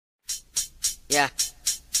Yeah.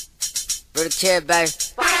 Real kid, baby.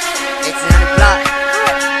 1800 block.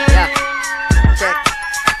 Yeah. Check.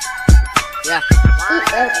 Yeah.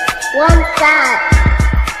 One side.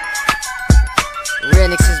 Real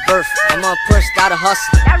nigga since birth. I'm on push, gotta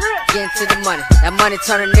hustle. Getting to the money. That money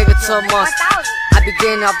turn a nigga to a monster. I be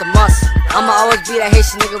getting off the muscle. I'ma always be that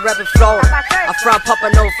Haitian nigga rapping Florida. I'm from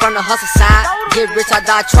Pompano, from the hustle side. Get rich, I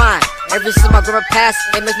die trying. Every since my grandma passed,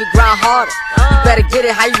 it makes me grind harder. You better get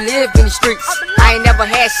it how you live in the streets. I ain't never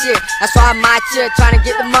had shit, that's why I'm out here trying to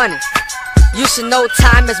get the money. You should know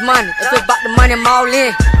time is money. If it's about the money, I'm all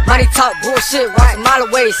in. Money talk bullshit, walk a mile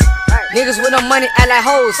away. Niggas with no money act like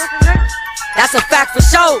hoes. That's a fact for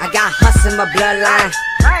sure. I got hustle in my bloodline.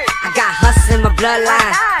 I got hustle in my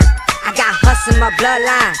bloodline. I got hustle in my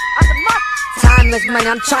bloodline. Time is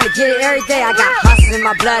money, I'm trying to get it every day. I got hustle in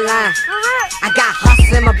my bloodline. I got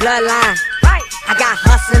hustle in my bloodline. I got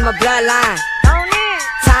hustle in my bloodline.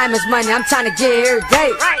 Time is money, I'm trying to get it every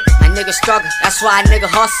day. My nigga struggle, that's why a nigga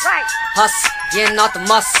hustle. Hustle, getting off the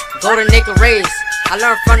muscle. Go to nigga raise. I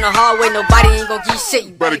learned from the hard way, nobody ain't gon' give shit.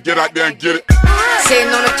 You better get out there and get it.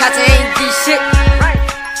 Sitting on the couch, I ain't give shit.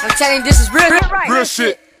 I'm telling you, this is real. Real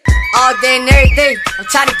shit. All day and every day, I'm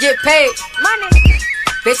trying to get paid.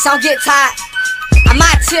 Bitch, don't get tired. I'm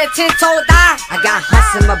out here 10-toe die. I got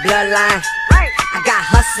hustle in my bloodline. I got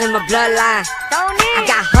hustle in my bloodline. I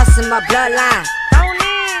got hustle in my bloodline.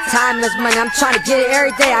 Time is money, I'm trying to get it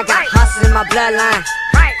every day. I got hustle in my bloodline.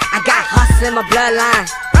 I got hustle in my bloodline.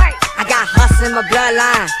 I got hustle in my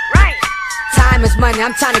bloodline. Time is money,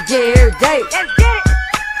 I'm trying to get it every day.